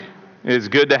It's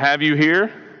good to have you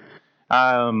here.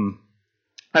 Um,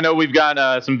 I know we've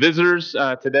got some visitors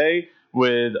today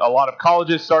with a lot of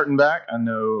colleges starting back. I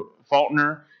know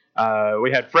Faulkner.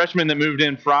 We had freshmen that moved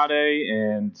in Friday,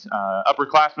 and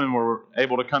upperclassmen were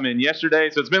able to come in yesterday.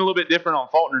 So it's been a little bit different on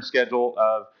Faulkner's schedule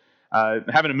of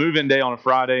having a move-in day on a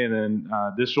Friday and then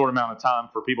this short amount of time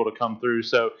for people to come through.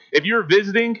 So if you're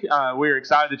visiting, we're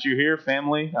excited that you're here.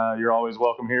 Family, you're always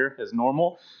welcome here as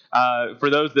normal. For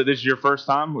those that this is your first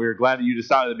time, we're glad that you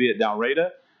decided to be at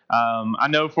Dalreda. I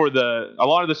know for a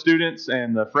lot of the students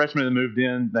and the freshmen that moved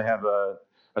in, they have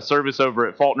a service over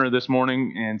at Faulkner this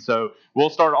morning, and so we'll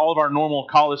start all of our normal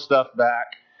college stuff back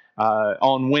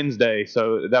on Wednesday.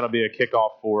 So that'll be a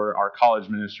kickoff for our college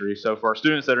ministry. So for our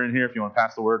students that are in here, if you want to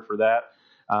pass the word for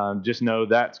that, just know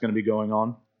that's going to be going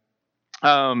on.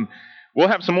 We'll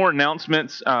have some more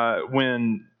announcements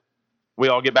when we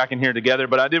all get back in here together,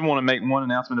 but I did want to make one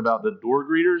announcement about the door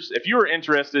greeters. If you are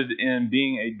interested in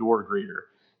being a door greeter,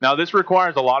 now this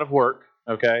requires a lot of work,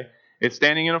 okay? It's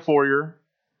standing in a foyer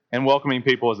and welcoming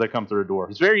people as they come through a door.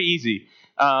 It's very easy.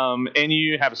 And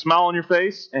you have a smile on your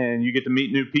face, and you get to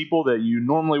meet new people that you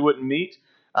normally wouldn't meet.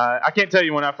 I can't tell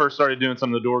you when I first started doing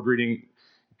some of the door greeting,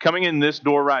 coming in this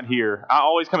door right here, I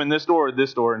always come in this door or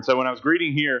this door, and so when I was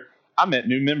greeting here, I met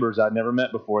new members I'd never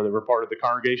met before that were part of the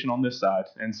congregation on this side.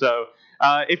 And so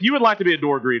if you would like to be a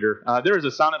door greeter, there is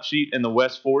a sign-up sheet in the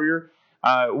West Foyer.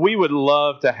 We would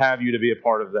love to have you to be a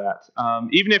part of that.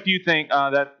 Even if you think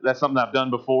that's something I've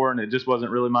done before and it just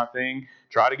wasn't really my thing,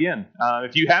 try it again.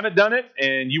 If you haven't done it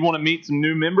and you want to meet some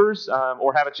new members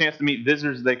or have a chance to meet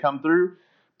visitors as they come through,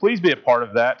 please be a part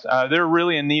of that. They're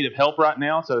really in need of help right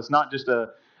now, so it's not just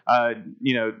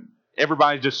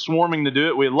everybody's just swarming to do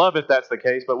it. We love if that's the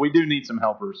case, but we do need some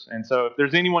helpers. And so if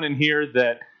there's anyone in here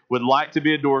that would like to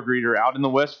be a door greeter out in the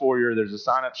West Foyer, there's a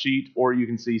sign-up sheet, or you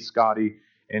can see Scotty,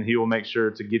 and he will make sure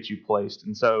to get you placed.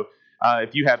 And so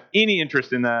if you have any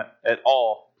interest in that at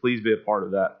all, please be a part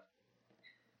of that.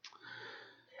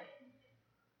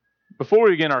 Before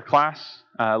we begin our class,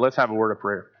 let's have a word of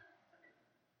prayer.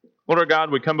 Lord our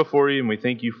God, we come before you and we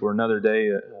thank you for another day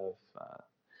of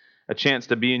a chance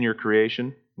to be in your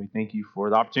creation. We thank you for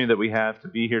the opportunity that we have to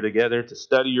be here together, to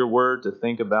study your word, to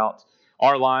think about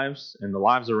our lives and the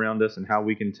lives around us and how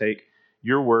we can take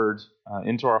your word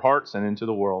into our hearts and into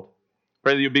the world.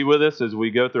 Pray that you'll be with us as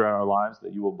we go throughout our lives,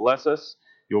 that you will bless us,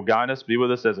 you'll guide us, be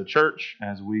with us as a church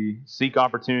as we seek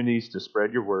opportunities to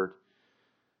spread your word.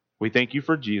 We thank you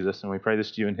for Jesus, and we pray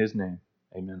this to you in his name.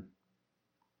 Amen.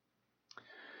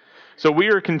 So we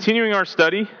are continuing our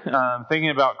study, thinking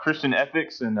about Christian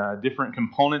ethics and different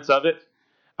components of it.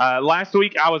 Last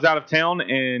week I was out of town,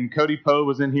 and Cody Poe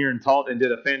was in here and taught and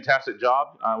did a fantastic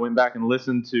job. I went back and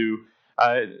listened to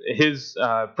his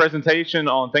presentation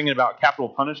on thinking about capital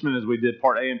punishment as we did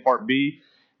part A and part B.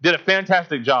 Did a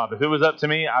fantastic job. If it was up to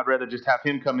me, I'd rather just have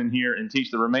him come in here and teach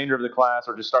the remainder of the class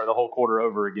or just start the whole quarter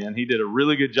over again. He did a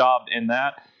really good job in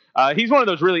that. He's one of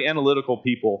those really analytical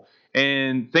people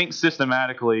and thinks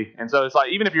systematically. And so it's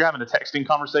like, even if you're having a texting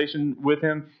conversation with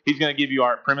him, he's going to give you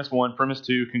our premise 1, premise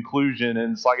 2, conclusion.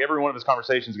 And it's like every one of his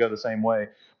conversations go the same way.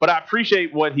 But I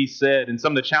appreciate what he said and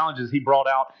some of the challenges he brought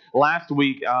out last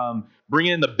week,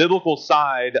 bringing in the biblical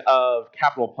side of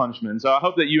capital punishment. And so I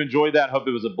hope that you enjoyed that. I hope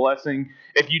it was a blessing.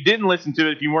 If you didn't listen to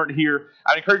it, if you weren't here,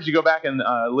 I'd encourage you to go back and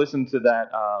listen to that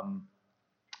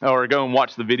or go and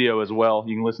watch the video as well.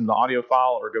 You can listen to the audio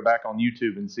file or go back on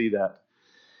YouTube and see that.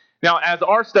 Now, as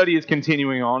our study is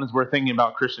continuing on, as we're thinking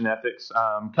about Christian ethics,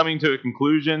 coming to a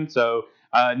conclusion. So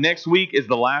next week is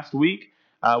the last week.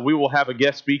 We will have a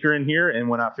guest speaker in here, and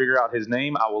when I figure out his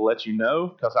name, I will let you know,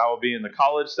 because I will be in the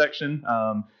college section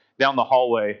down the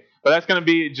hallway. But that's going to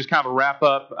be just kind of a wrap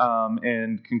up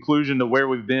and conclusion to where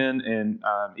we've been, and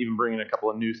even bringing a couple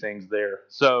of new things there.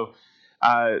 So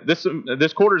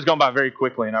this quarter has gone by very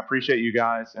quickly, and I appreciate you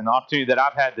guys and the opportunity that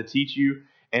I've had to teach you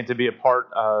and to be a part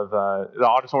of the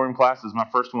auditorium class. This is my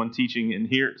first one teaching in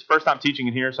here. It's first time teaching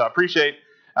in here, so I appreciate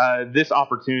this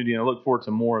opportunity, and I look forward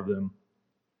to more of them.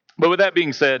 But with that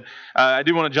being said, I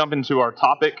do want to jump into our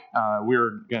topic.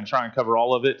 We're going to try and cover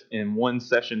all of it in one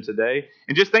session today.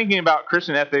 And just thinking about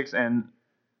Christian ethics and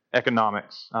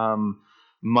economics,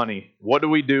 money. What do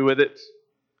we do with it?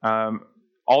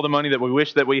 All the money that we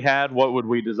wish that we had, what would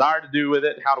we desire to do with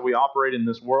it? How do we operate in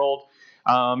this world?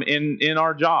 In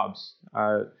our jobs.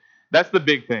 That's the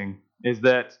big thing, is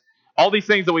that all these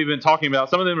things that we've been talking about,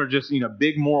 some of them are just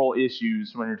big moral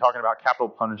issues when you're talking about capital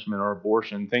punishment or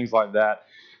abortion, things like that.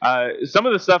 Some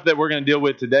of the stuff that we're going to deal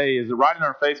with today is right in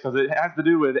our face, because it has to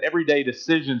do with everyday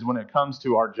decisions when it comes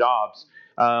to our jobs,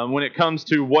 when it comes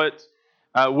to what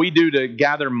we do to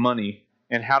gather money.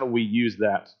 and how do we use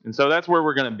that? And so that's where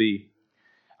we're going to be.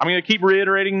 I'm going to keep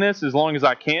reiterating this as long as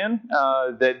I can,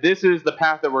 that this is the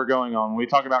path that we're going on. When we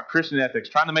talk about Christian ethics,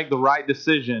 trying to make the right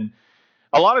decision,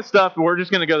 a lot of stuff, we're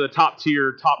just going to go to the top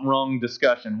tier, top rung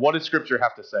discussion. What does Scripture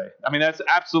have to say? I mean, that's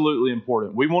absolutely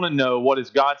important. We want to know what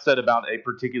has God said about a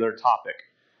particular topic.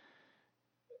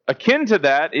 Akin to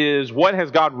that is what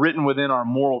has God written within our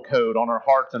moral code, on our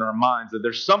hearts and our minds, that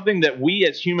there's something that we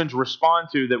as humans respond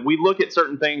to, that we look at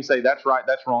certain things, say, that's right,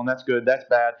 that's wrong, that's good, that's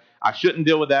bad, I shouldn't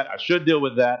deal with that, I should deal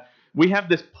with that. We have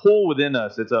this pull within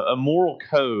us. It's a moral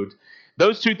code.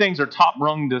 Those two things are top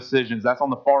rung decisions. That's on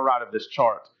the far right of this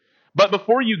chart. But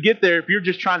before you get there, if you're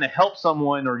just trying to help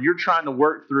someone or you're trying to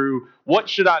work through what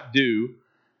should I do,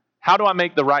 how do I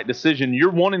make the right decision?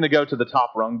 You're wanting to go to the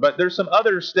top rung, but there's some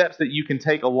other steps that you can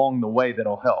take along the way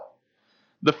that'll help.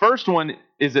 The first one,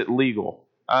 is it legal?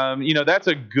 That's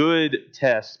a good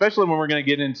test, especially when we're going to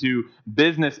get into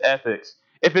business ethics.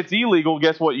 If it's illegal,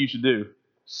 guess what you should do?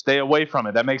 Stay away from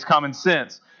it. That makes common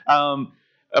sense.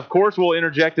 Of course, we'll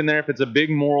interject in there if it's a big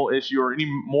moral issue or any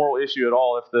moral issue at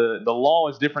all. If the law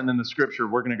is different than the Scripture,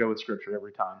 we're going to go with Scripture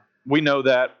every time. We know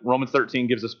that. Romans 13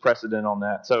 gives us precedent on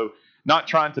that. So not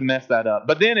trying to mess that up.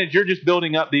 But then as you're just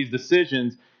building up these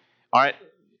decisions, all right,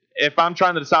 if I'm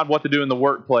trying to decide what to do in the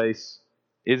workplace,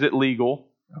 is it legal?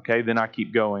 Okay, then I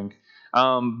keep going.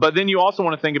 But then you also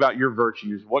want to think about your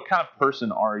virtues. What kind of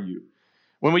person are you?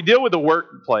 When we deal with the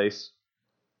workplace,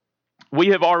 we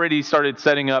have already started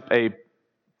setting up a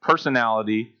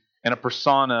personality and a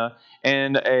persona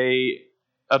and a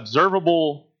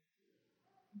observable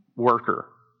worker,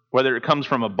 whether it comes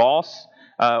from a boss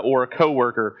or a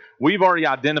coworker. We've already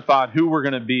identified who we're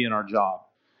going to be in our job.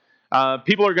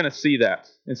 People are going to see that.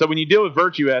 And so when you deal with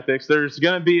virtue ethics, there's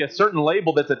going to be a certain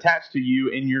label that's attached to you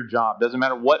in your job. Doesn't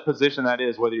matter what position that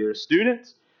is, whether you're a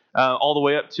student, all the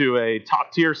way up to a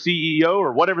top tier CEO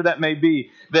or whatever that may be,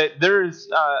 that there is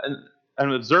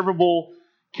an observable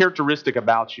characteristic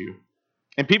about you.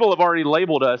 And people have already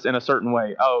labeled us in a certain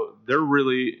way. Oh, they're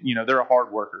really, they're a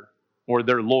hard worker, or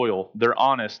they're loyal, they're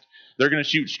honest, they're going to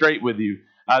shoot straight with you.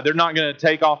 They're not going to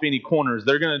take off any corners.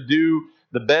 They're going to do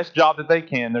the best job that they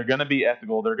can. They're going to be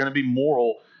ethical. They're going to be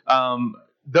moral.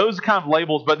 Those kind of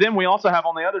labels. But then we also have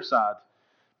on the other side,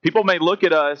 people may look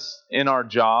at us in our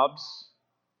jobs,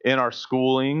 in our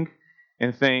schooling,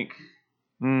 and think,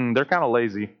 they're kind of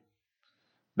lazy.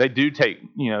 They do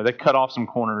they cut off some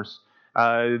corners.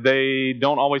 They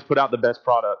don't always put out the best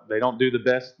product. They don't do the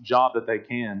best job that they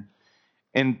can.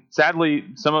 And sadly,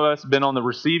 some of us have been on the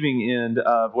receiving end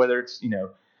of whether it's,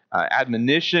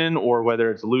 admonition or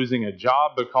whether it's losing a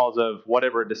job because of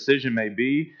whatever a decision may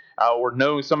be, or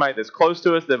knowing somebody that's close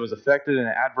to us that was affected in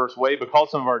an adverse way because of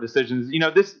some of our decisions.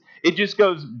 It just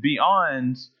goes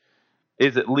beyond,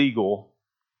 is it legal?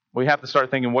 We have to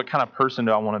start thinking, what kind of person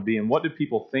do I want to be and what do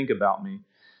people think about me?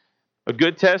 A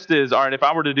good test is, all right, if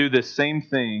I were to do this same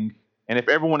thing and if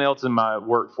everyone else in my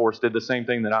workforce did the same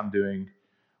thing that I'm doing,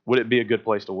 would it be a good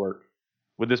place to work?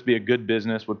 Would this be a good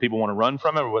business? Would people want to run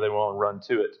from it, or would they want to run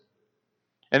to it?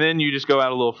 And then you just go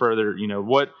out a little further.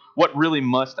 What really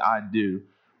must I do?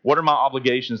 What are my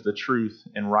obligations to truth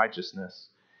and righteousness?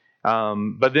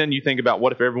 But then you think about,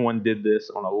 what if everyone did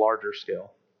this on a larger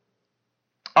scale?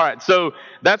 All right, so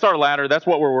that's our ladder. That's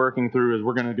what we're working through, is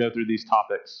we're going to go through these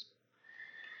topics.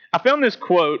 I found this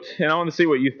quote, and I want to see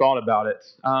what you thought about it.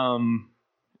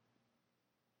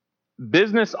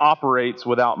 Business operates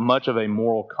without much of a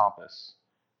moral compass.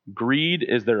 Greed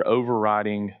is their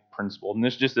overriding principle. And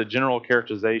this is just a general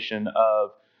characterization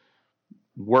of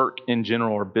work in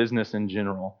general or business in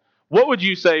general. What would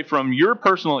you say from your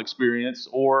personal experience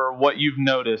or what you've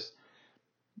noticed?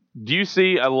 Do you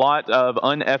see a lot of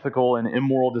unethical and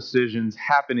immoral decisions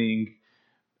happening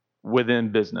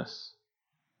within business?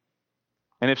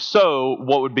 And if so,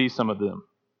 what would be some of them?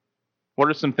 What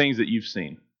are some things that you've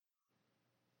seen?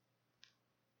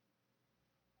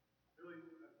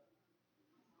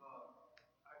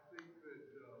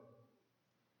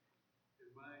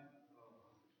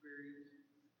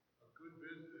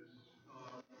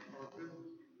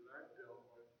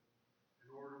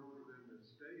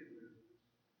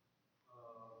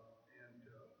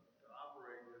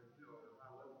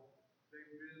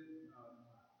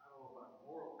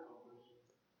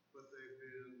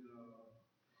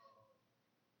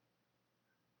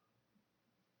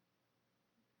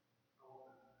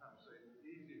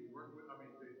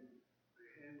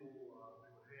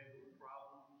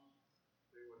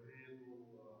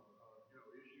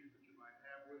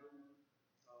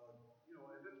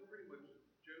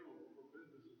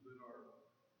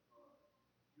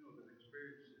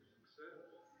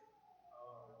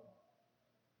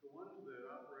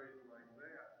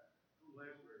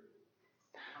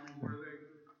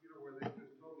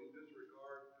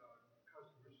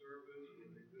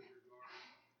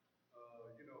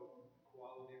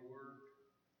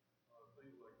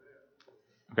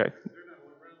 Okay.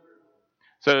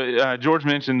 So George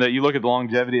mentioned that you look at the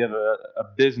longevity of a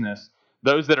business.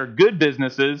 Those that are good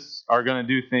businesses are going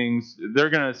to do things. They're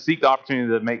going to seek the opportunity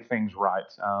to make things right.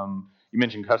 You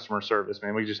mentioned customer service,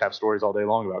 man. We just have stories all day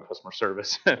long about customer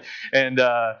service. and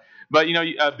but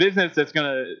a business that's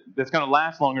gonna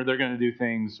last longer, they're going to do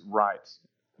things right.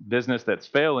 Business that's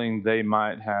failing, they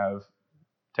might have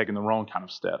taken the wrong kind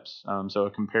of steps. So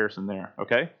a comparison there.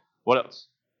 Okay. What else?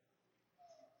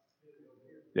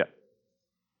 Yeah.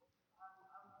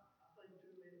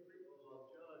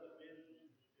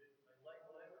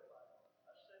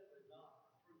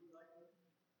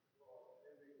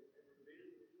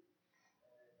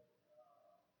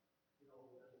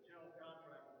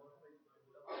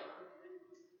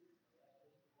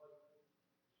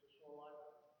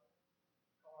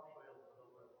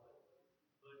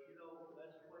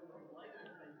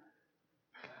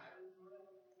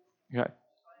 Okay.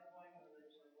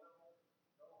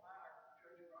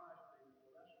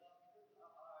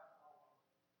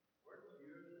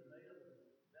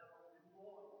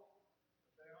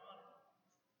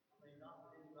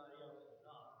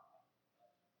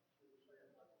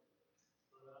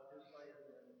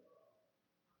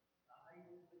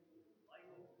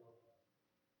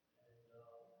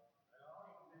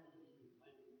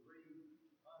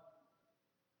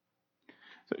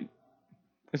 So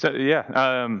So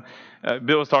yeah,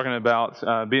 Bill was talking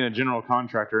about being a general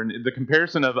contractor and the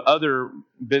comparison of other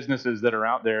businesses that are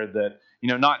out there that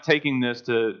not taking this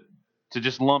to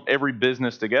just lump every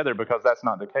business together because that's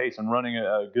not the case. And running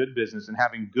a good business and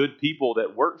having good people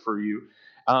that work for you,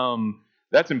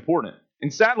 that's important.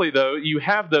 And sadly, though, you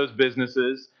have those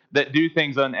businesses that do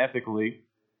things unethically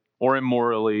or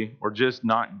immorally or just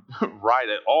not right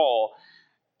at all,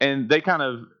 and they kind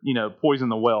of poison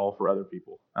the well for other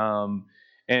people.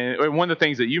 And one of the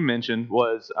things that you mentioned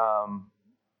was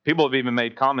people have even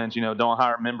made comments, don't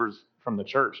hire members from the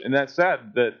church, and that's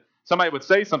sad that somebody would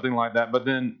say something like that. But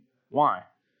then why?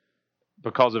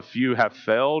 Because a few have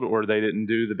failed, or they didn't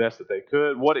do the best that they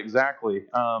could. What exactly?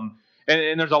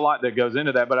 And there's a lot that goes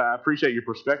into that, but I appreciate your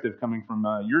perspective coming from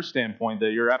your standpoint.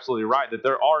 That you're absolutely right that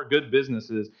there are good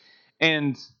businesses,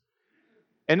 and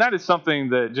and that is something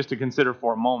that just to consider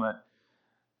for a moment.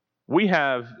 We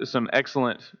have some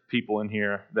excellent people in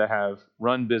here that have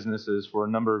run businesses for a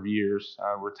number of years,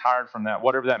 retired from that,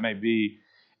 whatever that may be,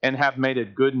 and have made a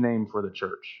good name for the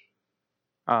church.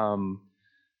 Um,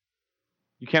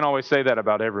 you can't always say that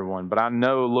about everyone, but I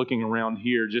know looking around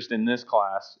here, just in this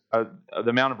class, the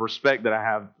amount of respect that I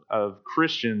have of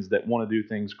Christians that want to do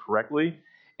things correctly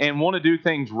and want to do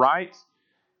things right,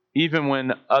 even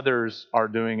when others are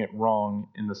doing it wrong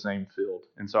in the same field.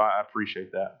 And so I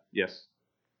appreciate that. Yes.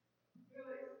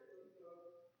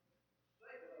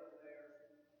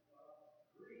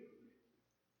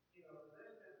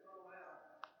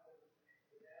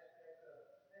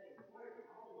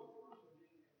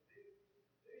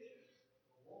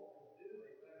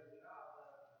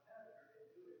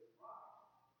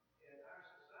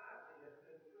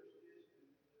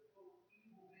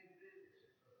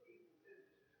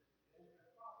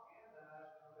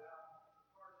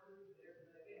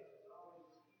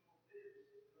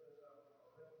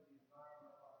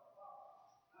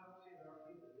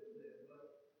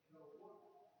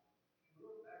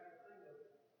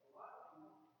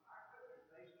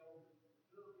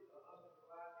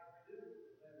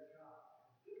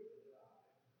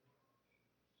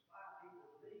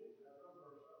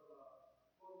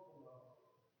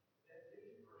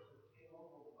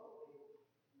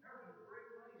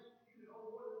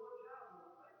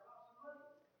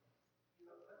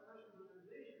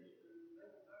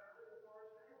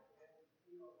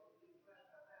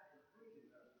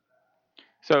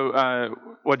 So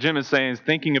what Jim is saying is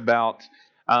thinking about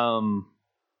um,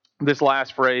 this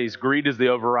last phrase: greed is the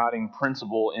overriding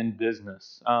principle in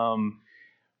business.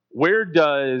 Where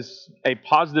does a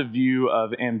positive view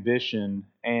of ambition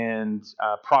and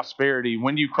prosperity?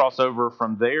 When do you cross over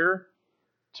from there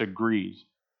to greed,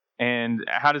 and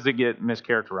how does it get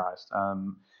mischaracterized?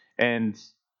 And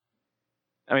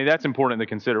I mean, that's important to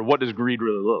consider. What does greed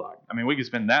really look like? I mean, we could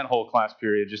spend that whole class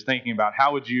period just thinking about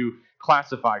how would you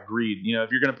classify greed.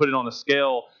 If you're going to put it on a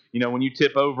scale, when you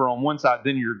tip over on one side,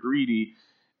 then you're greedy.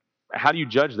 How do you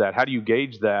judge that? How do you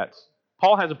gauge that?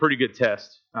 Paul has a pretty good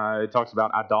test. It talks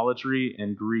about idolatry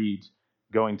and greed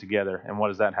going together, and what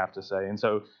does that have to say? And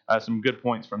so, some good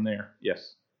points from there.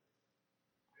 Yes.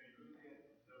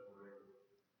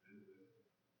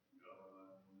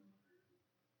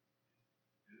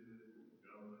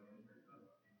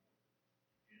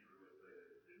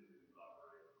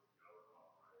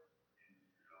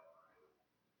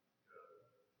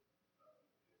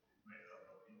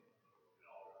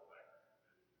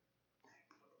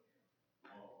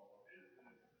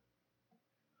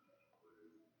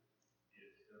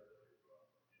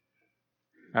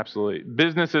 Absolutely.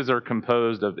 Businesses are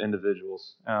composed of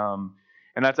individuals.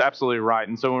 And that's absolutely right.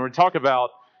 And so when we talk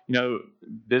about,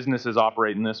 businesses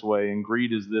operate in this way and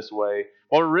greed is this way,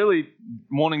 well, we're really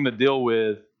wanting to deal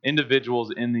with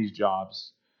individuals in these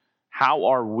jobs. How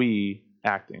are we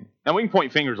acting? And we can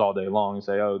point fingers all day long and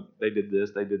say, oh, they did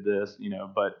this,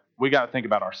 but we got to think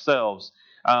about ourselves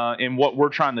and what we're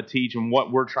trying to teach and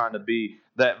what we're trying to be,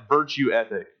 that virtue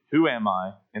ethic. Who am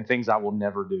I? And things I will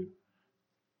never do.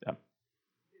 Yeah.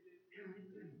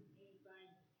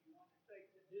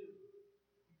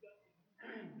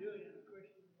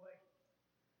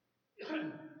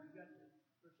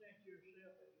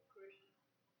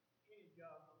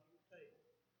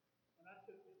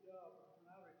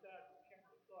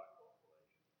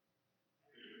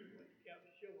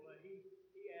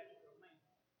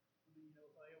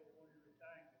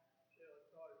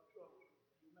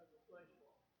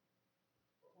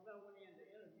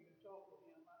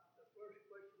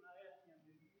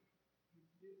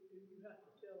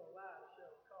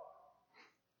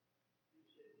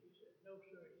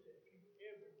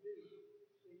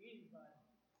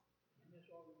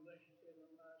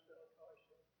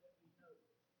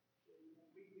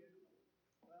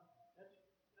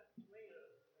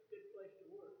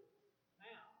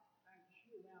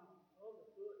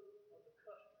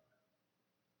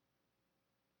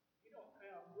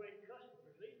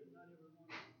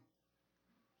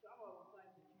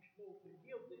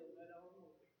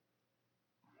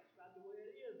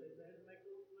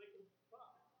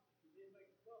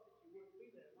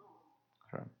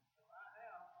 Sure.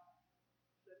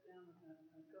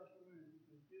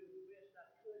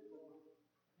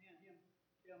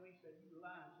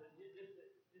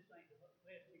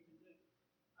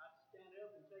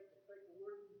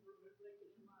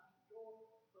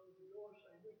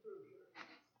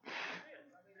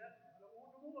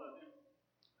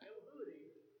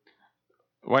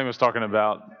 Wayne was talking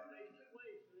about,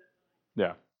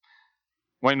 yeah.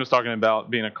 Wayne was talking about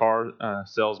being a car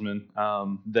salesman.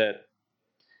 That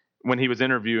when he was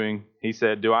interviewing, he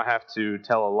said, "Do I have to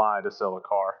tell a lie to sell a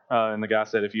car?" And the guy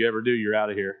said, "If you ever do, you're out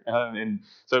of here." And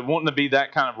so, wanting to be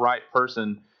that kind of right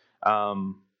person,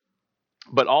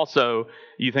 but also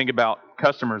you think about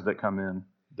customers that come in.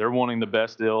 They're wanting the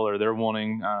best deal, or they're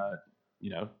wanting,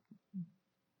 to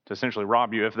essentially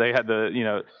rob you if they had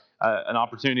an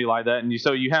opportunity like that. And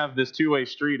so you have this two-way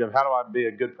street of how do I be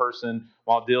a good person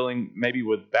while dealing maybe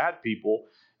with bad people.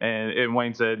 And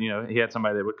Wayne said, he had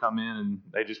somebody that would come in and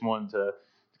they just wanted to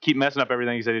keep messing up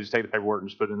everything. He said he'd just take the paperwork and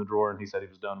just put it in the drawer, and he said he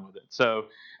was done with it. So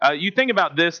you think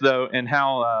about this, though, and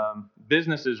how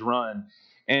businesses run.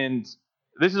 And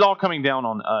this is all coming down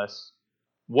on us.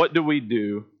 What do we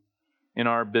do in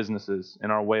our businesses, in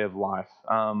our way of life?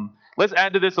 Let's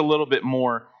add to this a little bit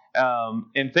more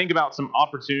and think about some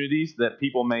opportunities that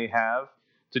people may have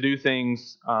to do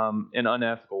things in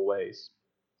unethical ways.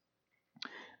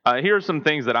 Here are some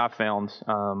things that I found,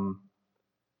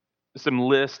 some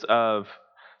list of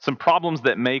some problems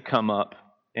that may come up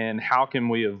and how can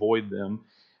we avoid them.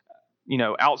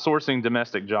 Outsourcing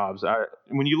domestic jobs.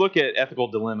 When you look at ethical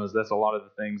dilemmas, that's a lot of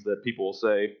the things that people will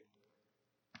say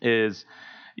is,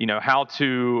 how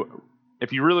to,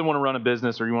 if you really want to run a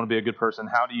business or you want to be a good person,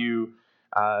 how do you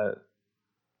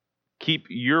keep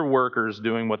your workers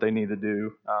doing what they need to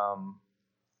do?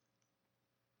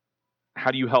 How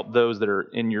do you help those that are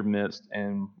in your midst,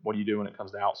 and what do you do when it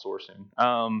comes to outsourcing?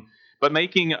 But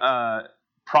making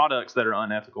products that are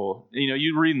unethical.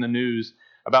 You read in the news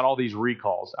about all these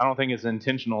recalls. I don't think it's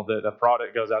intentional that a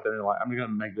product goes out there and like, I'm going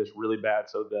to make this really bad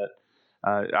so that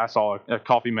I saw a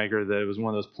coffee maker that was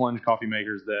one of those plunge coffee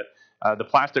makers that the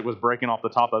plastic was breaking off the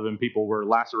top of it and people were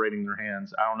lacerating their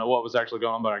hands. I don't know what was actually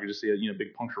going on, but I could just see a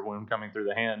big puncture wound coming through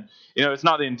the hand. It's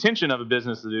not the intention of a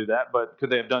business to do that, but could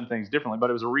they have done things differently?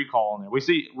 But it was a recall on there. We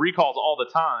see recalls all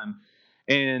the time,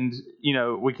 and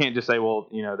we can't just say, well,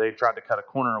 they tried to cut a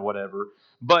corner or whatever.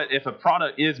 But if a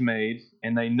product is made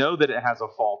and they know that it has a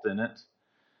fault in it,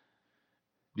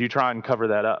 do you try and cover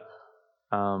that up?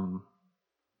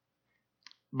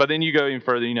 But then you go even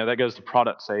further, that goes to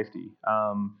product safety.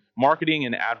 Marketing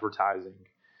and advertising.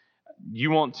 You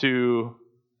want to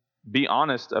be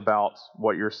honest about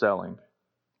what you're selling.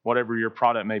 Whatever your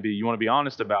product may be, you want to be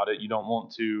honest about it. You don't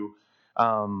want to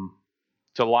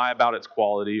lie about its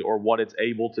quality or what it's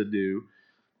able to do.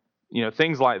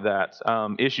 Things like that.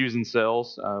 Issues in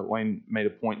sales. Wayne made a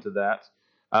point to that.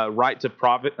 Right to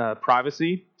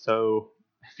privacy. So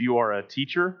if you are a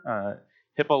teacher,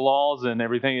 HIPAA laws and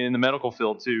everything in the medical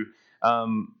field too.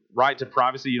 Right to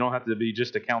privacy. You don't have to be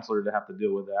just a counselor to have to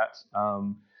deal with that.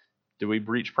 Do we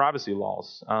breach privacy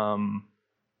laws?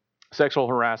 Sexual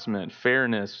harassment,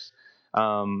 fairness,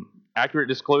 accurate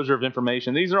disclosure of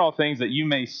information. These are all things that you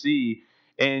may see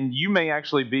and you may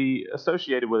actually be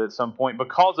associated with at some point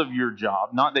because of your job.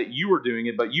 Not that you were doing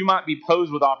it, but you might be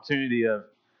posed with opportunity of,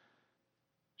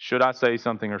 should I say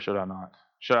something or should I not?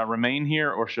 Should I remain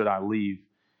here or should I leave?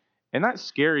 And that's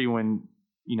scary when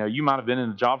you might have been in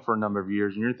a job for a number of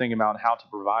years and you're thinking about how to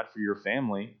provide for your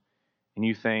family, and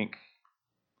you think,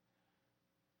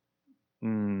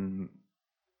 I'm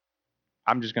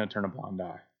just going to turn a blind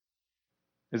eye.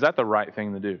 Is that the right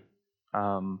thing to do?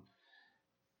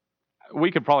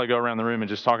 We could probably go around the room and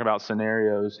just talk about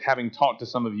scenarios, having talked to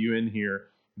some of you in here,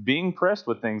 being pressed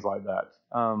with things like that.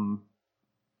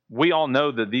 We all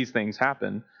know that these things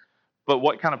happen, but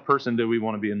what kind of person do we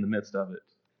want to be in the midst of it?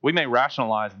 We may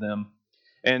rationalize them,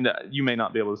 and you may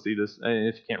not be able to see this.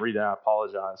 If you can't read it, I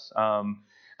apologize.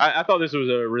 I thought this was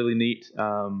a really neat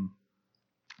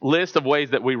list of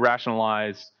ways that we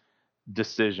rationalize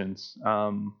decisions.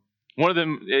 One of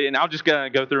them, and I'll just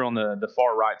go through on the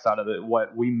far right side of it,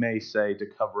 what we may say to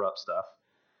cover up stuff.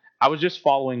 I was just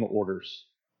following orders.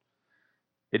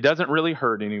 It doesn't really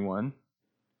hurt anyone.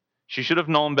 She should have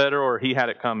known better, or he had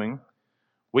it coming.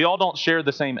 We all don't share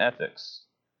the same ethics.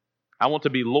 I want to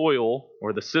be loyal,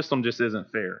 or the system just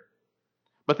isn't fair.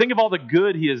 But think of all the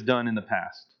good he has done in the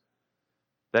past.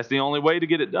 That's the only way to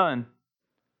get it done.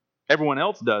 Everyone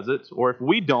else does it, or if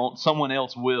we don't, someone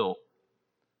else will.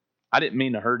 I didn't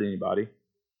mean to hurt anybody.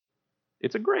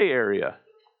 It's a gray area.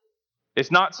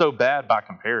 It's not so bad by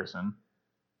comparison.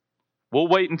 We'll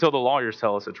wait until the lawyers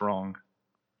tell us it's wrong.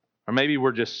 Or maybe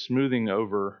we're just smoothing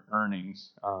over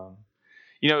earnings.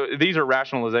 These are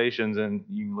rationalizations, and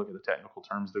you can look at the technical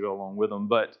terms to go along with them.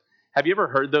 But have you ever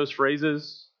heard those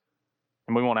phrases?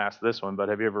 And we won't ask this one, but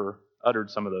have you ever uttered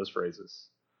some of those phrases?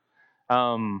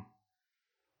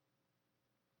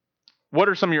 What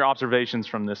are some of your observations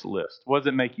from this list? What does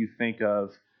it make you think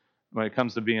of when it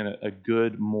comes to being a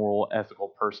good, moral, ethical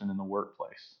person in the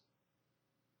workplace?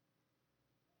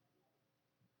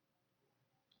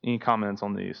 Any comments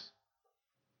on these?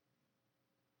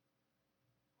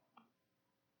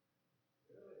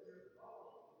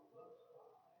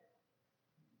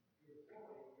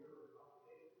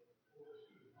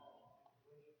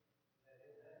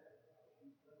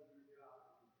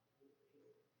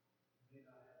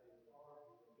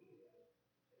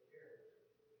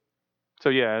 So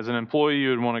yeah, as an employee,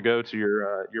 you would want to go to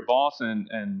your boss and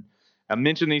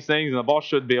mention these things, and the boss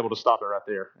should be able to stop it right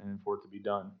there and for it to be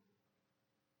done.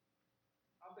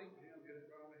 I think Jim hit it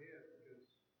right on the head because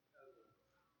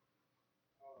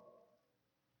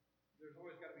there's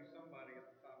always got to be somebody at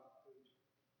the top of the food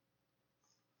chain.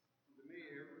 To me,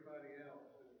 everybody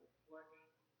else is a reflection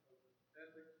of the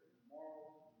ethics and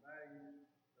morals and values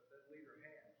that that leader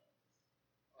has.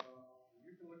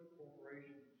 You can look at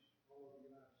corporations all over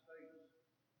the United States.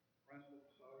 For instance,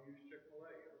 I'll use Chick-fil-A.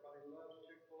 Everybody loves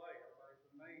Chick-fil-A. Everybody's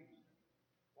amazed.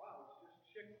 Wow, it's just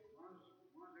chicken. Why does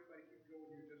everybody keep going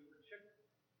here just for chicken?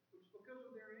 It's because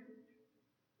of their image.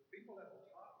 The people at the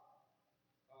top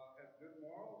have good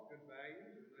morals, good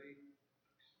values, and they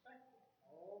expect it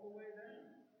all the way down.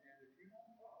 And if you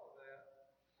don't follow that,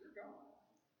 you're gone.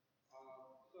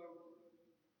 So,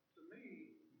 to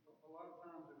me, a lot of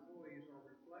times employees are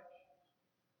reflections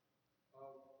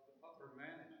of the upper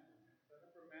management. If that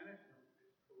upper management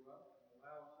is corrupt and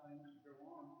allows things to go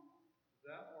on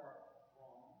that are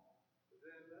wrong,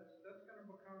 then that's going to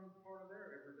become part of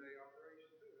their everyday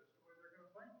operation too. That's the way they're going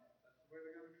to think. That's the way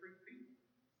they're going to treat people.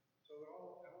 So it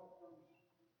all comes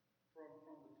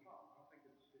from the top. I think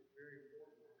it's very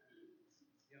important.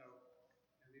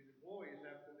 And these employees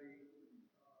have to be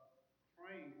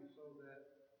trained so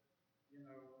that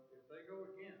if they go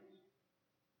against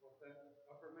what that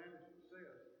upper management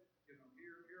says,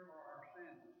 here are our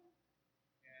standards.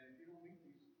 And if you don't meet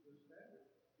these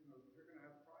standards, you're going to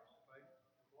have a price to pay,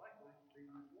 most likely, being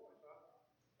an employee. So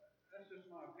that's just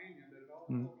my opinion, that it all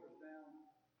filters down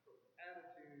from the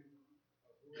attitude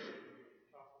of whoever's at the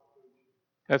top of the food chain.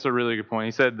 That's a really good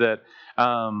point. He said that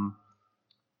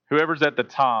whoever's at the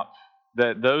top,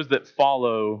 that those that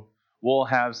follow will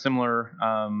have similar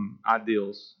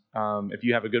ideals. If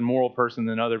you have a good moral person,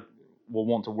 then other will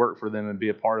want to work for them and be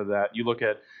a part of that. You look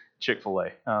at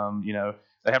Chick-fil-A.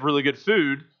 They have really good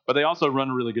food, but they also run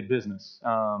a really good business.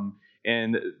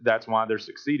 And that's why they're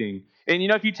succeeding. And,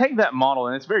 if you take that model,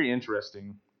 and it's very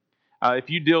interesting, if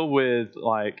you deal with,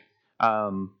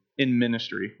 in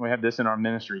ministry, we have this in our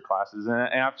ministry classes, and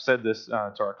I've said this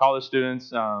to our college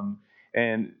students,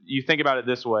 and you think about it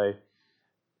this way.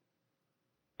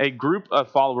 A group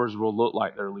of followers will look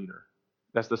like their leader.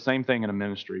 That's the same thing in a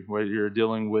ministry, where you're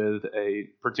dealing with a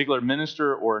particular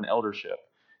minister or an eldership.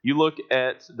 You look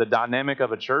at the dynamic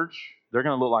of a church, they're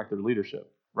going to look like their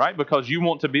leadership, right? Because you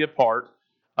want to be a part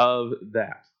of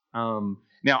that.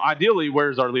 Now, ideally, where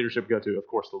does our leadership go to? Of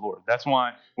course, the Lord. That's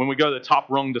why when we go to the top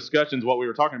rung discussions, what we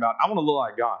were talking about, I want to look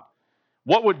like God.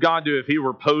 What would God do if he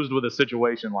were posed with a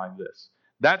situation like this?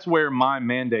 That's where my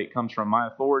mandate comes from, my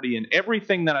authority in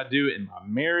everything that I do in my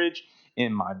marriage,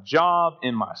 in my job,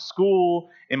 in my school,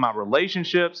 in my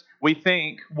relationships. We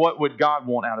think, what would God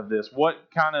want out of this? What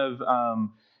kind of,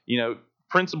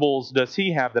 principles does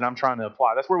he have that I'm trying to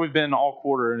apply? That's where we've been all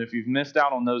quarter. And if you've missed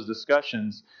out on those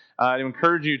discussions, I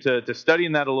encourage you to study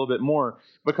in that a little bit more,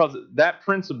 because that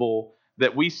principle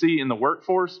that we see in the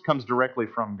workforce comes directly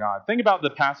from God. Think about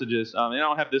the passages, and I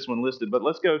don't have this one listed, but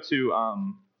let's go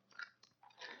to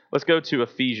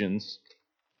Ephesians.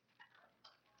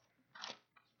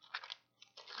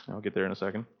 I'll get there in a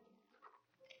second.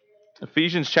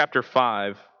 Ephesians chapter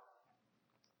 5.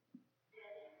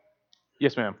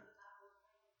 Yes, ma'am.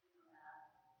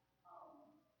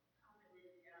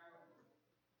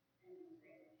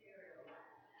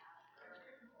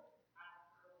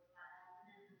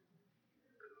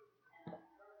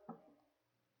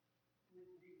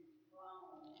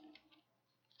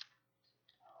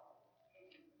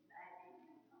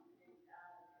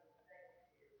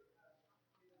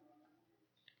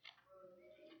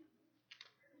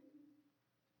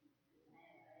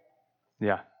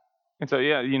 Yeah. And so,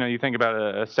 you think about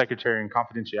a secretary and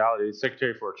confidentiality,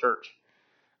 secretary for a church.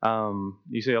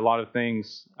 You see a lot of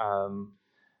things,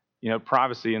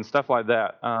 privacy and stuff like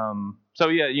that.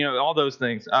 All those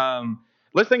things.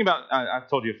 Let's think about, I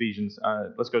told you Ephesians.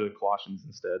 Let's go to Colossians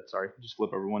instead. Sorry, just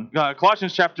flip over one.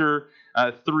 Colossians chapter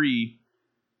 3,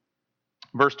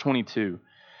 verse 22.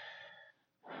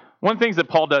 One of the things that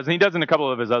Paul does, and he does in a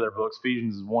couple of his other books,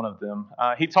 Ephesians is one of them,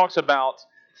 he talks about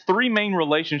three main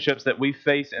relationships that we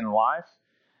face in life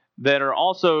that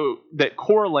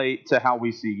correlate to how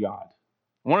we see God.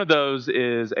 One of those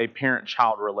is a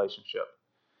parent-child relationship.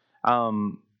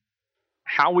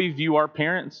 How we view our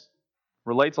parents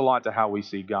relates a lot to how we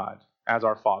see God as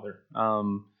our Father.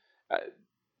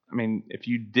 If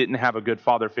you didn't have a good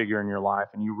father figure in your life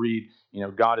and you read,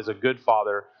 God is a good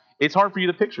father, it's hard for you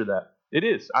to picture that. It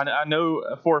is. I know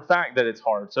for a fact that it's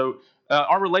hard. So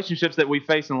our relationships that we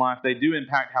face in life, they do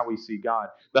impact how we see God.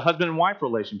 The husband and wife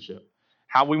relationship,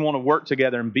 how we want to work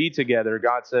together and be together,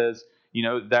 God says,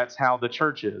 that's how the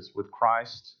church is with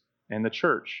Christ and the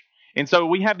church. And so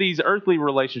we have these earthly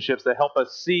relationships that help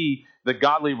us see the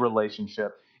godly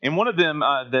relationship. And one of them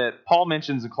that Paul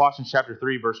mentions in Colossians chapter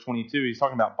 3, verse 22, he's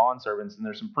talking about bondservants, and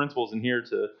there's some principles in here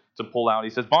to pull out. He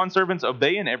says, "Bondservants,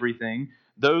 obey in everything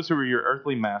those who are your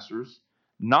earthly masters,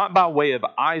 not by way of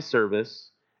eye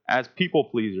service as people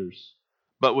pleasers,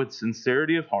 but with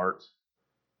sincerity of heart,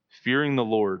 fearing the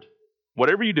Lord.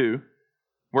 Whatever you do,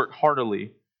 work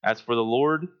heartily as for the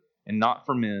Lord and not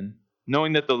for men,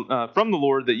 knowing that from the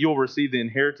Lord that you will receive the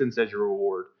inheritance as your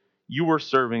reward. You are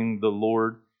serving the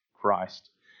Lord Christ."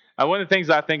 One of the things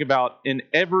I think about in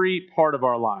every part of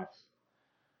our life,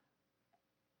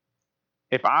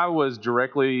 if I was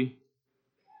directly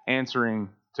answering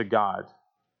to God,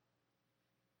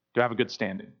 do I have a good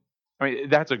standing?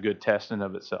 That's a good test in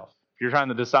of itself. If you're trying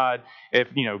to decide if,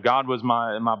 God was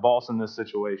my boss in this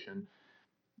situation,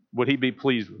 would he be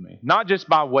pleased with me? Not just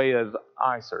by way of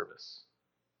eye service,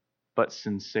 but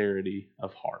sincerity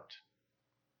of heart.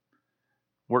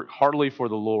 Work heartily for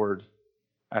the Lord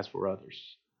as for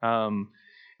others.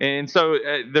 And so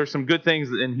there's some good things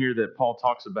in here that Paul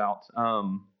talks about.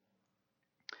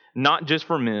 Not just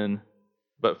for men,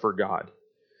 but for God.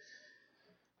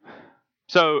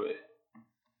 So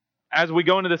as we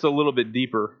go into this a little bit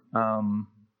deeper,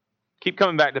 keep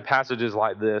coming back to passages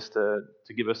like this to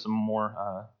give us some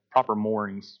more proper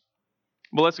moorings.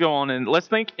 But let's go on and let's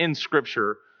think in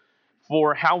Scripture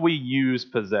for how we use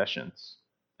possessions.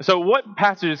 So what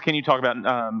passages can you talk about?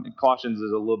 Colossians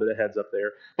is a little bit of heads up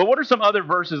there. But what are some other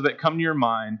verses that come to your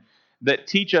mind that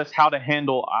teach us how to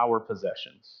handle our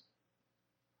possessions?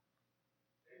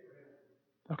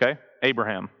 Okay,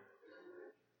 Abraham.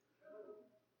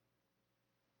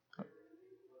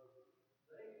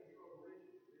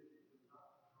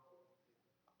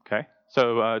 Okay,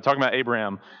 so talking about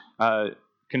Abraham,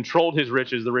 controlled his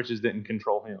riches, the riches didn't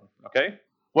control him. Okay,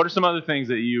 what are some other things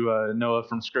that you know of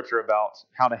from Scripture about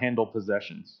how to handle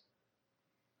possessions?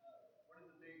 One of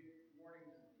the big warnings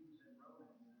that he's in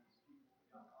Romans is people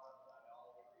become caught in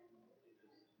idolatry and holiness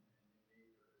and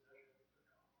they make their possessions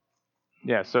their God.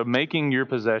 Yeah, so making your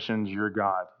possessions your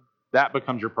God, that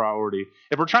becomes your priority.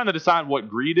 If we're trying to decide what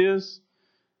greed is,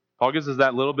 Paul gives us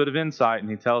that little bit of insight, and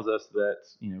he tells us that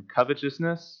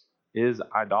covetousness is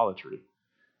idolatry.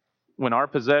 When our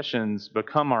possessions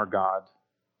become our God,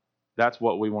 that's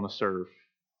what we want to serve.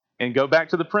 And go back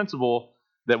to the principle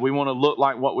that we want to look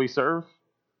like what we serve.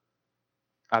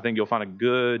 I think you'll find a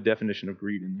good definition of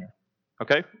greed in there.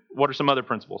 Okay? What are some other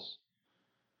principles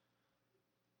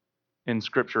in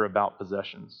Scripture about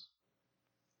possessions?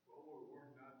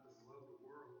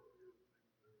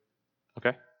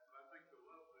 Okay?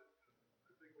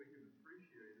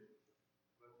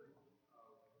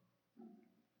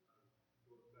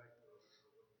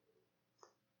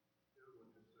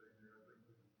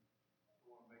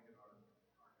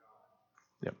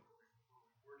 Yep.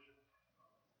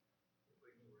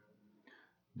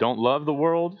 Don't love the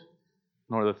world,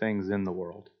 nor the things in the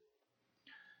world.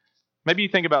 Maybe you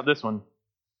think about this one.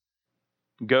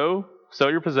 Go, sell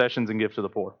your possessions, and give to the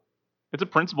poor. It's a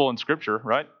principle in Scripture,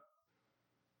 right?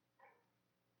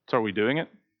 So are we doing it?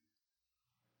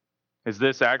 Is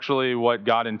this actually what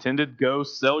God intended? Go,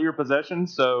 sell your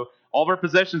possessions. So all of our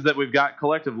possessions that we've got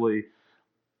collectively,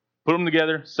 put them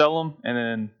together, sell them, and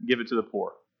then give it to the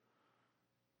poor.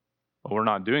 But we're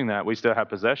not doing that. We still have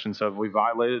possessions. So have we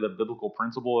violated a biblical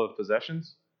principle of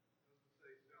possessions?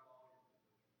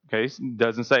 Okay, it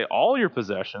doesn't say all your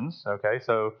possessions. Okay,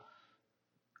 so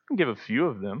I can give a few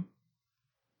of them.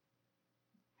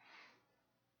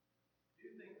 Do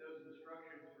you think those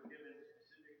instructions were given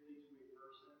specifically to a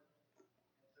person,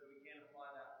 and so we can't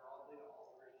apply that broadly to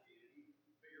all Christianity?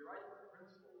 But you're right, the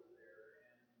principle is there,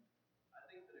 and I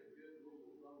think that a good rule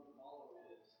of thumb to follow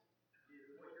is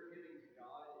if what you're giving to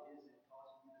God isn't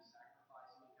causing you to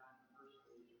sacrifice any kind of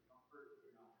personal ease or comfort,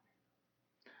 you're not doing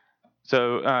it.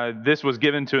 So this was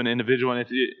given to an individual, and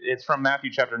it's from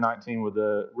Matthew chapter 19 with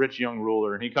the rich young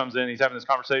ruler. And he comes in, he's having this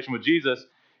conversation with Jesus.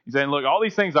 He's saying, look, all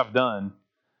these things I've done,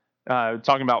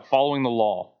 talking about following the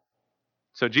law.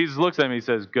 So Jesus looks at him and he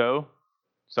says, go,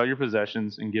 sell your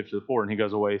possessions, and give to the poor. And he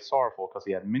goes away sorrowful because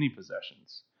he had many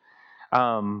possessions.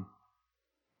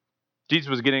 Jesus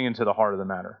was getting into the heart of the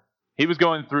matter. He was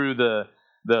going through the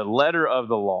letter of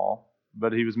the law,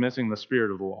 but he was missing the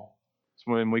spirit of the law.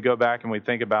 So when we go back and we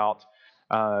think about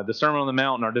the Sermon on the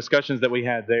Mount and our discussions that we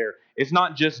had there, it's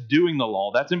not just doing the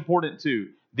law. That's important too.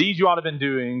 These you ought to have been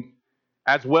doing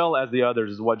as well as the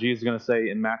others, is what Jesus is going to say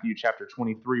in Matthew chapter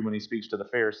 23 when he speaks to the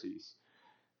Pharisees.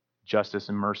 Justice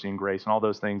and mercy and grace and all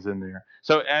those things in there.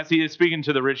 So as he is speaking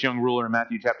to the rich young ruler in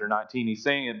Matthew chapter 19, he's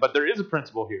saying it, but there is a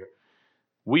principle here.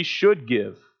 We should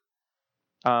give.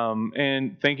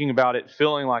 And thinking about it,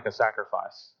 feeling like a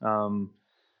sacrifice.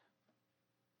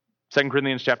 2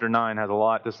 Corinthians chapter 9 has a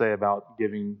lot to say about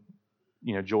giving,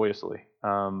 joyously.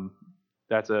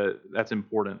 That's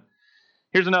important.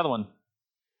 Here's another one.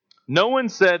 No one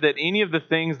said that any of the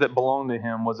things that belonged to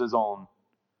him was his own,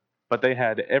 but they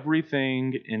had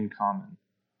everything in common.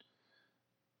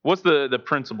 What's the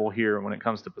principle here when it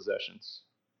comes to possessions?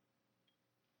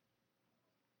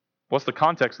 What's the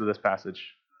context of this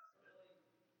passage?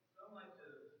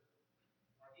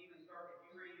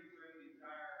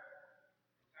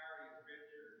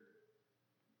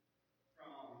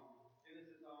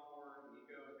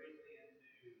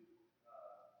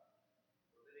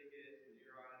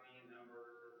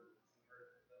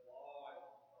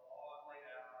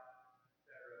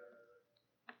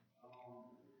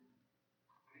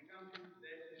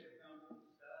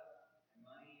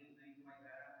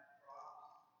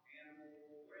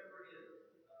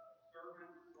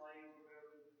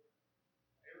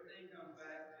 Everything comes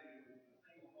back to a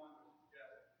single point, which is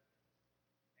justice.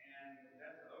 And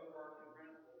that's the overarching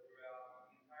principle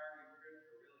throughout the entirety of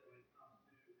Scripture, really, when it comes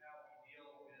to how we deal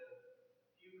with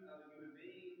other human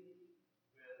beings,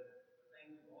 with the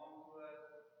things that belong to us,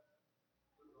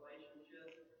 with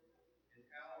relationships, is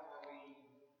how are we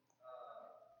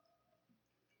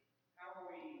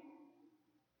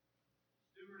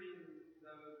stewarding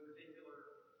those particular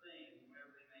things,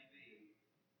 whatever they may be,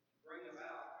 to bring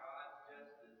about God's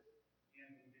justice in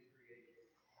His creation.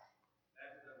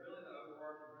 That's really the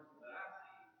overarching principle that I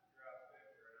see throughout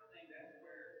Scripture, and I think that's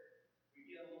where we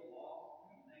get a little lost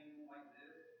in things like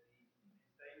this. These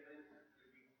statements,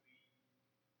 we can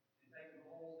take them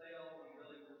wholesale, and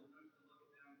really we're supposed to look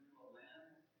at them through a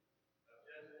lens of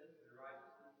justice and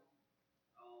righteousness,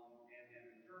 and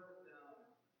interpret them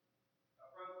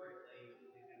appropriately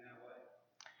in that way.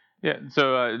 Yeah,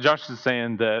 so Josh is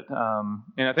saying that,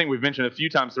 and I think we've mentioned a few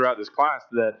times throughout this class,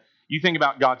 that you think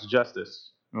about God's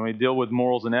justice. When we deal with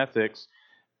morals and ethics,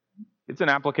 it's an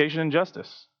application in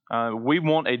justice. We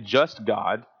want a just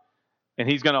God, and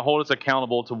He's going to hold us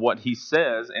accountable to what He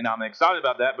says, and I'm excited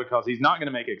about that because He's not going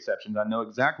to make exceptions. I know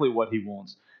exactly what He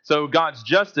wants. So God's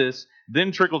justice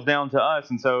then trickles down to us,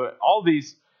 and so all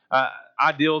these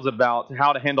ideals about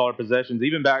how to handle our possessions,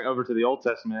 even back over to the Old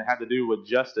Testament, it had to do with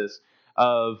justice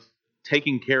of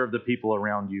taking care of the people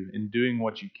around you and doing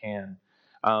what you can.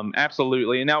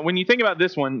 Absolutely. And now, when you think about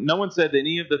this one, no one said that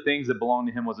any of the things that belonged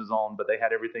to him was his own, but they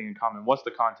had everything in common. What's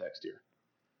the context here?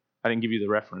 I didn't give you the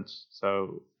reference,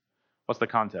 so what's the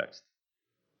context?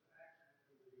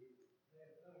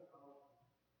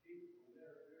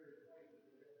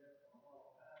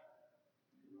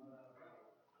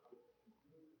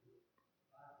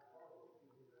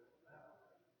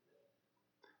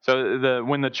 So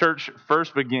when the church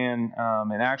first began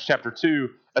in Acts chapter 2,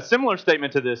 a similar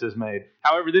statement to this is made.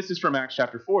 However, this is from Acts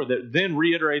chapter 4 that then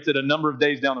reiterates it a number of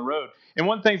days down the road. And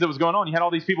one of the things that was going on, you had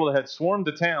all these people that had swarmed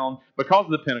the town because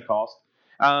of the Pentecost.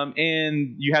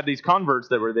 And you had these converts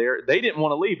that were there. They didn't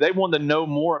want to leave. They wanted to know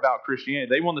more about Christianity.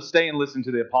 They wanted to stay and listen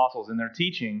to the apostles and their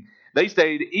teaching. They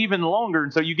stayed even longer.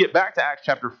 And so you get back to Acts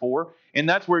chapter 4, and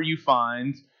that's where you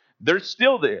find they're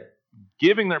still there,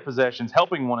 giving their possessions,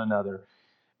 helping one another.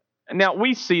 Now,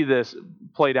 we see this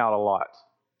played out a lot.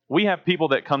 We have people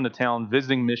that come to town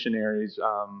visiting missionaries,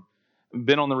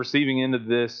 been on the receiving end of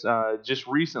this just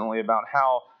recently about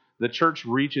how the church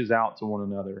reaches out to one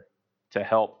another to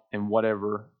help in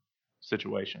whatever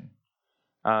situation.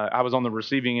 I was on the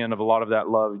receiving end of a lot of that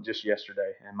love just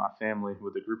yesterday, and my family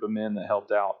with a group of men that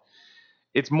helped out.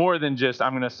 It's more than just,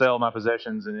 I'm going to sell my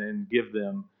possessions and give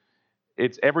them.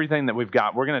 It's everything that we've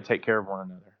got. We're going to take care of one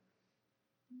another.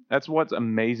 That's what's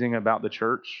amazing about the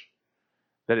church,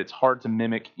 that it's hard to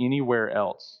mimic anywhere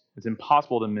else. It's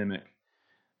impossible to mimic.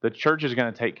 The church is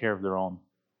going to take care of their own.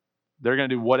 They're going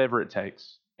to do whatever it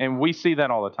takes. And we see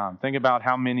that all the time. Think about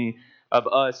how many of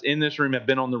us in this room have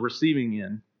been on the receiving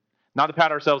end. Not to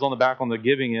pat ourselves on the back on the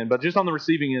giving end, but just on the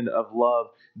receiving end of love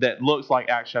that looks like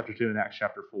Acts chapter 2 and Acts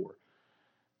chapter 4.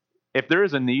 If there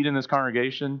is a need in this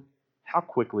congregation, how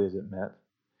quickly is it met?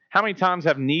 How many times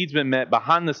have needs been met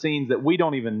behind the scenes that we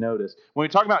don't even notice? When we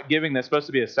talk about giving that's supposed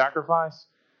to be a sacrifice,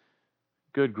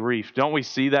 good grief. Don't we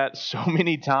see that so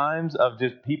many times of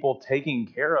just people taking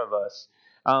care of us?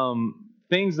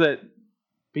 Things that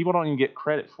people don't even get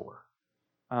credit for.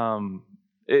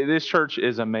 This church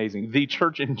is amazing. The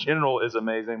church in general is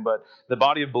amazing, but the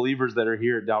body of believers that are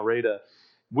here at Dalraida,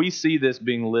 we see this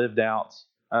being lived out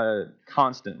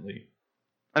constantly.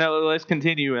 Now, let's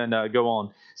continue and go on.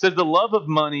 It says, the love of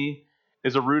money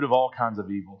is a root of all kinds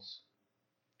of evils.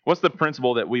 What's the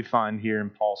principle that we find here in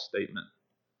Paul's statement?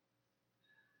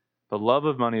 The love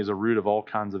of money is a root of all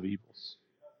kinds of evils.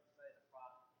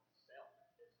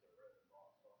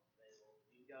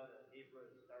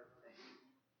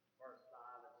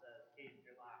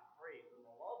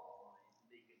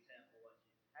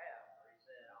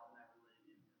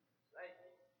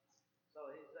 So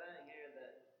he's saying here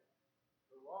that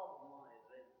the love of money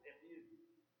is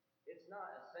it's not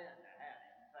a sin to have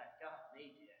it. In fact, God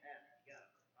needs you to have it. You got to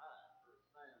provide for his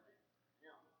family and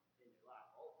him in your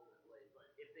life ultimately. But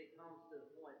if it comes to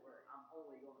the point where I'm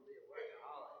only going to be a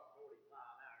workaholic 45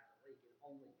 hours a week and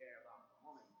only care about the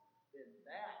money, then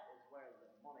that is where the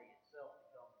money itself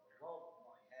becomes the love of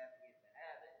money, having it to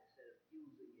have it instead of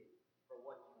using it for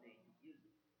what you need to use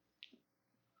it.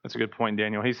 That's a good point,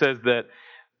 Daniel. He says that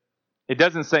it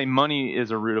doesn't say money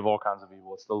is a root of all kinds of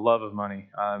evil. It's the love of money.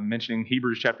 Mentioning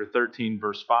Hebrews chapter 13,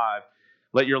 verse 5.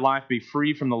 Let your life be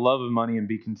free from the love of money and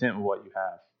be content with what you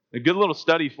have. A good little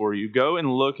study for you. Go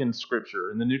and look in Scripture,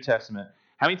 in the New Testament.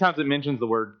 How many times it mentions the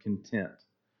word content?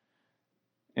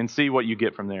 And see what you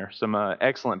get from there. Some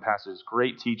excellent passages,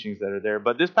 great teachings that are there.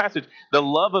 But this passage, the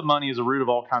love of money is a root of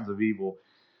all kinds of evil.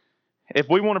 If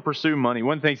we want to pursue money,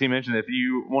 one of the things he mentioned, if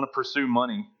you want to pursue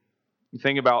money, you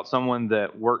think about someone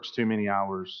that works too many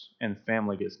hours and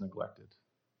family gets neglected.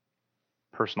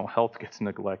 Personal health gets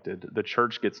neglected. The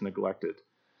church gets neglected.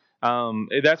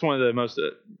 That's one of the most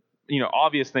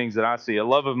obvious things that I see. A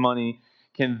love of money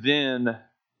can then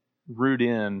root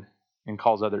in and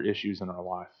cause other issues in our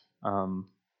life.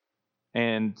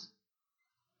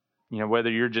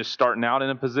 Whether you're just starting out in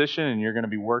a position and you're going to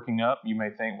be working up, you may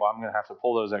think, well, I'm going to have to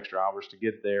pull those extra hours to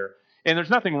get there. And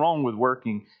there's nothing wrong with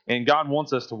working, and God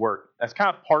wants us to work. That's kind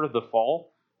of part of the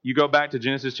fall. You go back to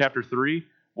Genesis chapter 3,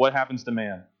 what happens to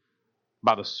man?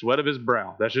 By the sweat of his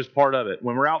brow. That's just part of it.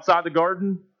 When we're outside the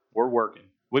garden, we're working.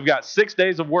 We've got 6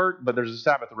 days of work, but there's a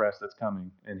Sabbath rest that's coming,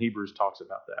 and Hebrews talks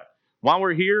about that. While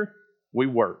we're here, we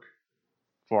work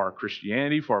for our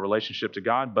Christianity, for our relationship to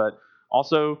God, but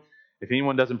also, if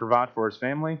anyone doesn't provide for his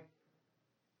family,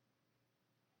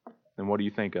 then what do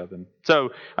you think of him?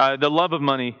 So the love of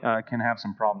money can have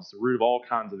some problems. It's the root of all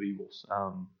kinds of evils.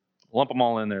 Lump them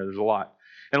all in there. There's a lot.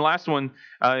 And last one,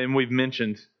 and we've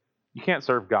mentioned, you can't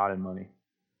serve God in money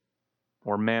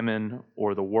or mammon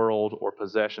or the world or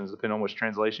possessions, depending on which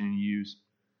translation you use.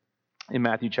 In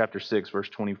Matthew chapter 6, verse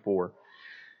 24.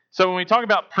 So when we talk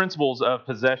about principles of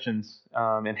possessions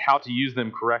and how to use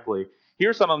them correctly,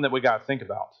 here's some of them that we got to think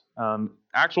about.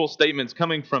 Actual statements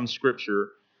coming from Scripture,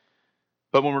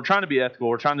 but when we're trying to be ethical,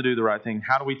 we're trying to do the right thing,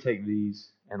 how do we take these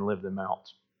and live them out?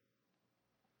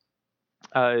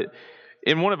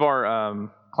 In one of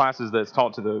our classes that's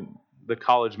taught to the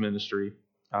college ministry,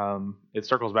 it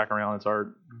circles back around. It's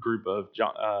our group of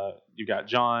you've got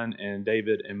John and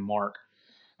David and Mark.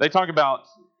 They talk about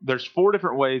there's 4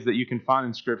 different ways that you can find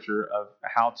in Scripture of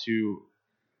how to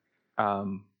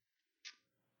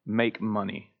make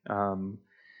money.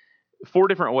 4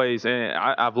 different ways, and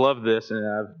I've loved this, and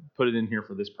I've put it in here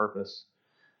for this purpose.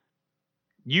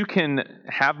 You can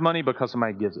have money because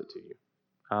somebody gives it to you.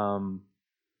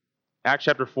 Acts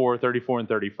chapter 4, 34 and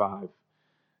 35.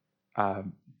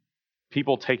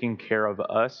 People taking care of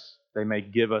us, they may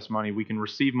give us money. We can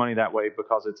receive money that way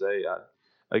because it's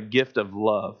a gift of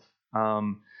love.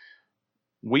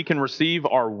 We can receive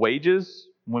our wages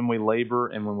when we labor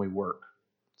and when we work.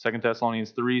 2 Thessalonians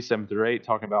 3, 7 through 8,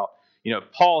 talking about,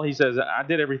 Paul, he says, I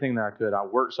did everything that I could. I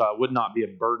worked so I would not be a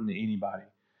burden to anybody.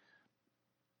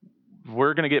 If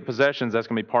we're going to get possessions, that's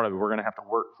going to be part of it. We're going to have to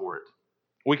work for it.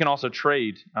 We can also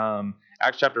trade.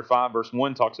 Acts chapter 5, verse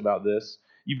 1 talks about this.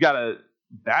 You've got a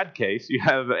bad case. You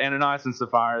have Ananias and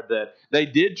Sapphira that they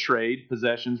did trade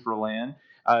possessions for land,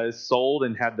 sold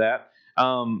and had that,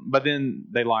 but then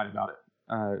they lied about it.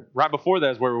 Right before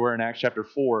that is where we were in Acts chapter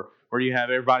 4, where you have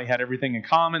everybody had everything in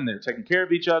common. They're taking care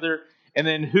of each other. And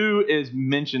then who is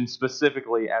mentioned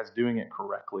specifically as doing it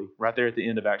correctly? Right there at the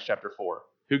end of Acts chapter 4.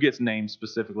 Who gets named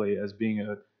specifically as being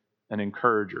an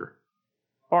encourager?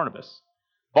 Barnabas.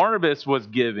 Barnabas was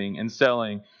giving and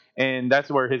selling, and that's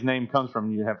where his name comes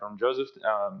from. You have from Joseph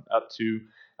up to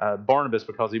Barnabas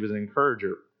because he was an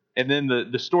encourager. And then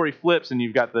the story flips, and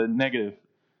you've got the negative.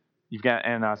 You've got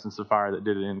Ananias and Sapphira that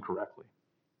did it incorrectly.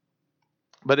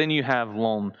 But then you have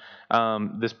loan,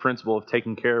 this principle of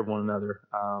taking care of one another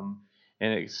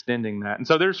and extending that. And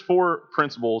so there's 4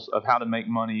 principles of how to make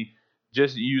money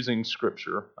just using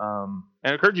Scripture. And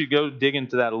I encourage you to go dig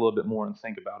into that a little bit more and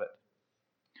think about it.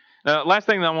 Last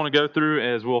thing that I want to go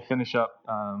through as we'll finish up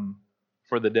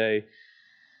for the day,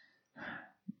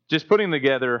 just putting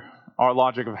together our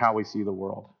logic of how we see the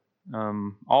world.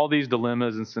 All these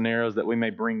dilemmas and scenarios that we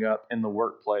may bring up in the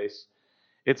workplace,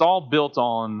 it's all built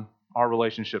on our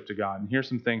relationship to God. And here's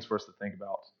some things for us to think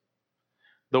about.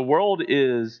 The world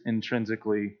is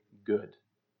intrinsically good.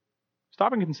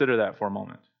 Stop and consider that for a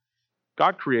moment.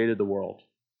 God created the world.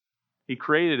 He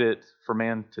created it for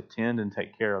man to tend and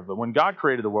take care of. But when God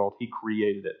created the world, He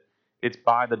created it. It's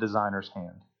by the designer's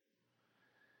hand.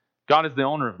 God is the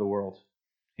owner of the world.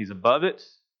 He's above it,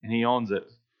 and He owns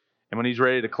it. And when He's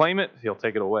ready to claim it, He'll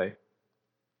take it away.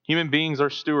 Human beings are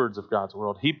stewards of God's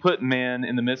world. He put man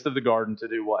in the midst of the garden to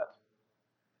do what?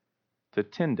 To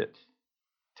tend it,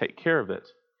 take care of it.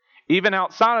 Even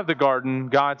outside of the garden,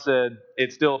 God said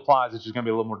it still applies. It's just going to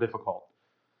be a little more difficult.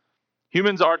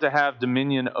 Humans are to have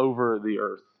dominion over the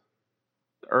earth.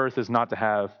 The earth is not to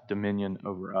have dominion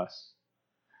over us.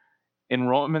 In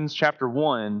Romans chapter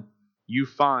 1, you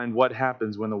find what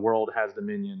happens when the world has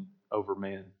dominion over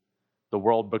man. The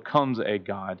world becomes a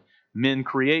god. Men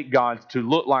create gods to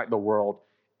look like the world,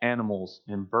 animals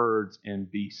and birds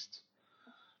and beasts.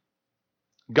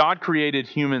 God created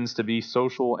humans to be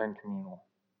social and communal.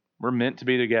 We're meant to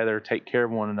be together, take care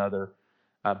of one another,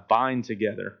 bind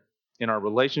together. In our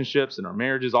relationships, in our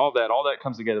marriages, all that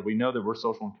comes together. We know that we're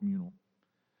social and communal.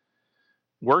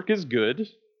 Work is good,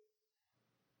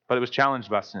 but it was challenged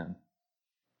by sin.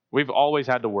 We've always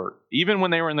had to work. Even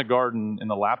when they were in the garden in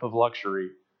the lap of luxury,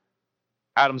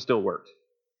 Adam still worked.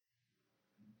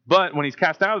 But when he's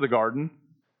cast out of the garden,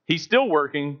 he's still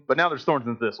working, but now there's thorns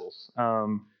and thistles.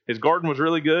 His garden was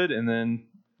really good, and then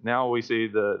now we see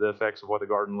the effects of what the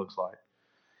garden looks like.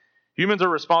 Humans are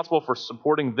responsible for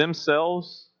supporting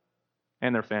themselves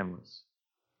and their families.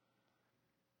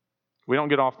 We don't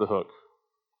get off the hook.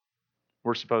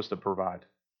 We're supposed to provide.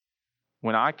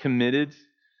 When I committed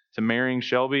to marrying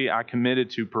Shelby, I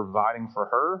committed to providing for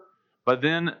her, but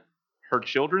then her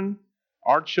children,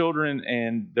 our children,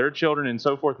 and their children, and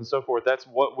so forth, that's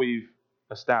what we've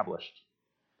established.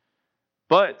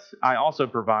 But I also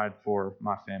provide for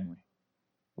my family.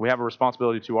 We have a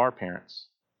responsibility to our parents,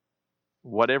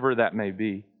 whatever that may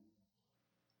be.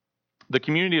 The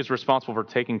community is responsible for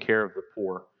taking care of the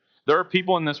poor. There are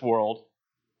people in this world,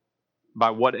 by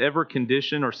whatever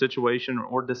condition or situation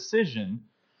or decision,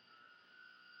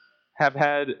 have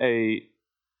had a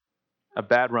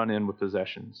bad run-in with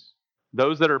possessions.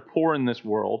 Those that are poor in this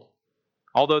world,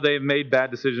 although they have made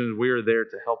bad decisions, we are there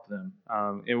to help them.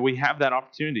 And we have that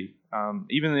opportunity.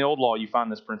 Even in the old law, you find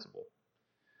this principle.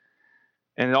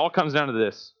 And it all comes down to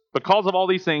this. Because of all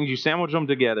these things, you sandwich them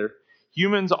together.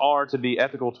 Humans are to be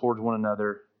ethical towards one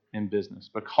another in business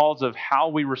because of how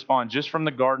we respond just from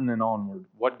the garden and onward,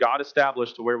 what God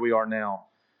established to where we are now.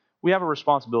 We have a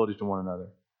responsibility to one another.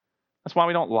 That's why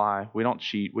we don't lie, we don't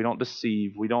cheat, we don't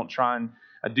deceive, we don't try and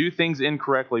do things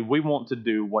incorrectly. We want to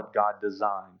do what God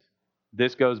designed.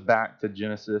 This goes back to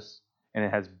Genesis, and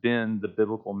it has been the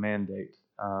biblical mandate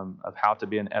of how to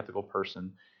be an ethical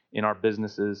person in our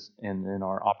businesses and in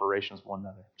our operations with one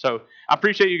another. So I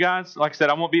appreciate you guys. Like I said,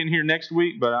 I won't be in here next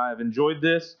week, but I've enjoyed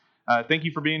this. Thank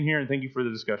you for being here, and thank you for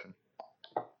the discussion.